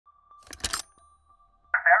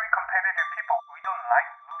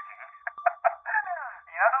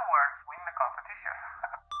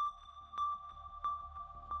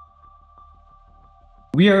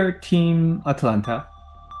We are Team Atlanta,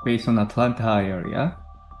 based on Atlanta area.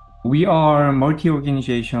 We are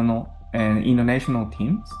multi-organizational and international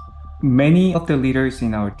teams. Many of the leaders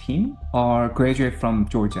in our team are graduate from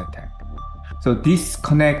Georgia Tech. So this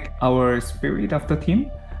connect our spirit of the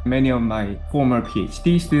team. Many of my former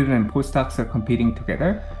PhD students and postdocs are competing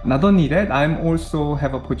together. Not only that, I'm also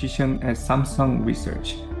have a position at Samsung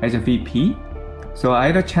Research as a VP. So I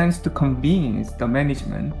had a chance to convince the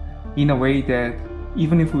management in a way that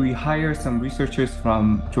even if we hire some researchers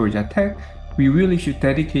from Georgia Tech, we really should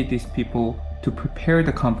dedicate these people to prepare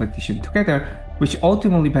the competition together, which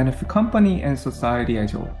ultimately benefit company and society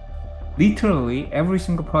as a whole. Literally, every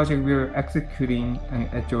single project we're executing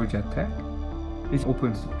at Georgia Tech is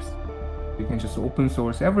open source. You can just open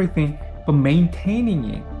source everything, but maintaining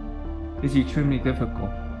it is extremely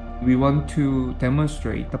difficult. We want to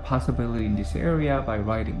demonstrate the possibility in this area by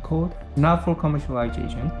writing code, not for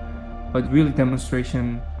commercialization, but really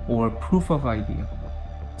demonstration or proof of idea.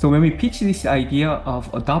 So when we pitch this idea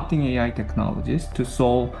of adopting AI technologies to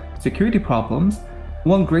solve security problems,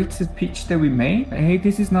 one great pitch that we made, hey,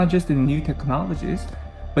 this is not just a new technologies,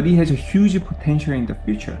 but it has a huge potential in the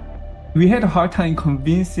future. We had a hard time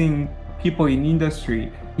convincing people in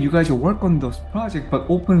industry, you guys work on those projects, but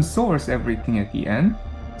open source everything at the end.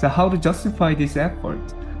 So how to justify this effort?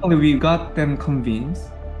 We got them convinced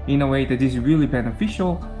in a way that is really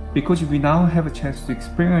beneficial because we now have a chance to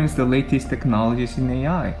experience the latest technologies in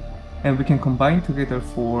AI. And we can combine together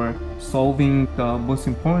for solving the most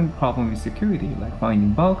important problem in security, like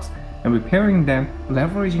finding bugs and repairing them,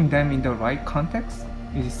 leveraging them in the right context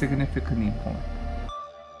is significantly important.